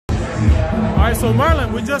All right, so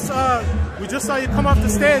Morlon, we just saw you come off the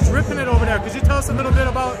stage ripping it over there. Could you tell us a little bit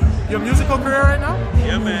about your musical career right now?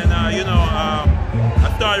 Yeah, man.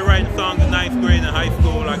 I started writing songs in 9th grade in high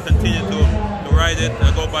school. I continue to write it.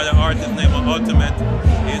 I go by the artist name of Ultimate.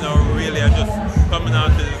 Really, I just coming out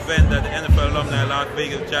to the event that the NFL Alumni Las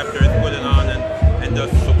Vegas chapter is putting on and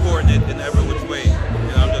just supporting it in every which way.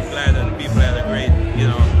 I'm just glad that the people had a great,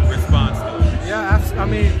 response to it. Yeah, I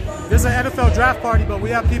mean, this is an NFL draft party, but we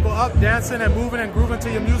have people up dancing and moving and grooving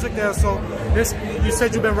to your music there. So you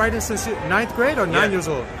said you've been writing since 9th grade or 9 years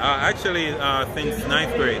old? Actually, since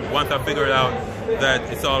 9th grade. Once I figured out that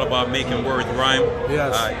it's all about making words rhyme,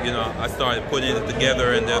 yes. I started putting it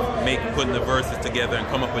together and then putting the verses together and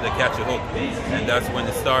come up with a catchy hook. And that's when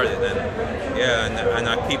it started. And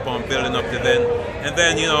I keep on building up to then. And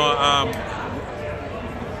then,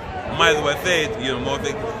 might as well say it,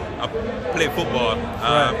 I played football.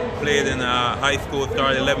 Played in high school,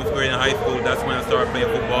 started 11th grade in high school. That's when I started playing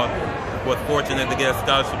football. Was fortunate to get a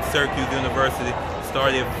scholarship to Syracuse University.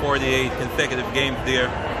 Started 48 consecutive games there.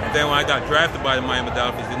 And then when I got drafted by the Miami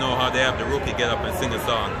Dolphins, you know how they have the rookie get up and sing a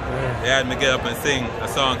song. They had me get up and sing a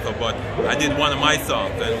song, but I did one of my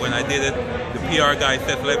songs. And when I did it, the PR guy,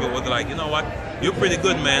 Seth Levitt, was like, you know what? You're pretty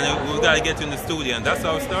good, man. We got to get you in the studio. And that's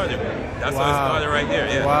how it started. That's how it started right there,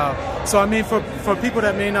 yeah. Wow. So, I mean, for people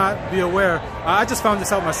that may not be aware, I just found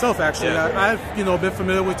this out myself, actually. Yeah. I've, been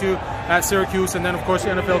familiar with you at Syracuse and then, of course,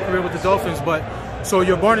 your NFL career with the Dolphins. But so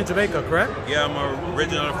you're born in Jamaica, correct? Yeah, I'm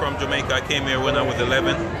originally from Jamaica. I came here when I was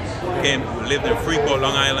 11. Lived in Freeport,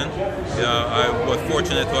 Long Island. I was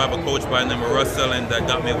fortunate to have a coach by the name of Russell and that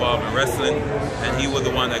got me involved in wrestling. And he was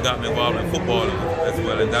the one that got me involved in football as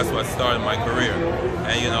well. And that's what started my career.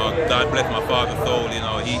 And, God bless my father's soul.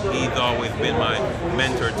 He's always been my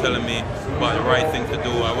mentor, telling me about the right thing to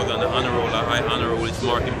do. I was on the honor roll, a high honor roll each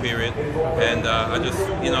marking period. And I just,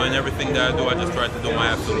 in everything that I do, I just try to do my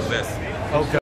absolute best. Okay.